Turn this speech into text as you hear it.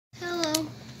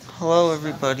Hello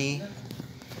everybody.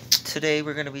 Today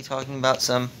we're going to be talking about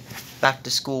some back to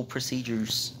school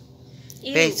procedures.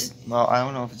 Ew. Well, I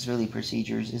don't know if it's really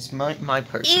procedures. It's my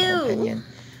personal Ew. opinion.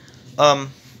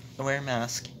 Wear a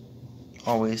mask.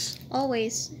 Always.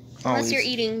 Always. Unless you're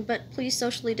eating, but please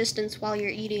socially distance while you're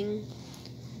eating.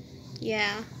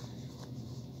 Yeah.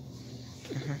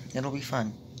 It'll be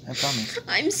fun. I promise.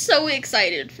 I'm so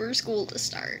excited for school to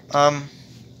start.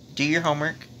 Do your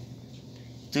homework.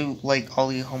 Do, all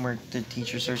the homework the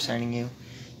teachers are sending you.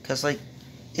 Because,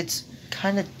 it's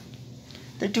kind of...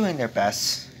 They're doing their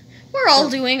best. We're all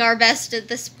doing our best at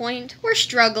this point. We're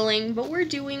struggling, but we're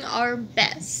doing our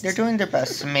best. They're doing their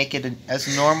best to make it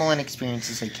as normal an experience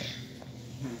as they can.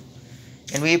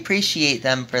 And we appreciate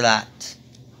them for that.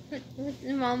 What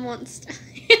Mom wants to...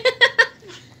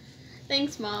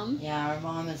 Thanks, Mom. Yeah, our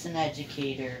mom is an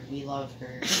educator. We love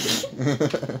her.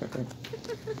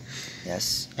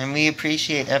 Yes, and we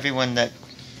appreciate everyone that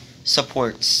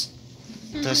supports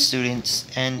the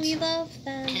students, and We love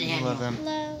them. we love them.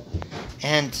 Love.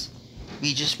 And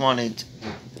we just wanted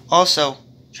also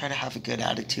try to have a good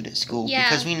attitude at school, Yeah.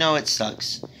 because we know it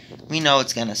sucks. We know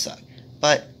it's gonna suck.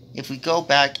 But if we go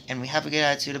back and we have a good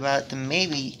attitude about it, then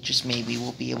maybe, just maybe,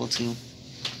 we'll be able to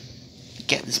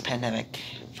get this pandemic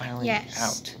finally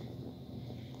out.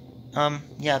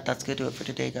 Yeah, that's gonna do it for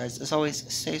today, guys. As always,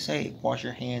 stay safe, wash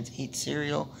your hands, eat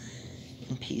cereal,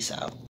 and peace out.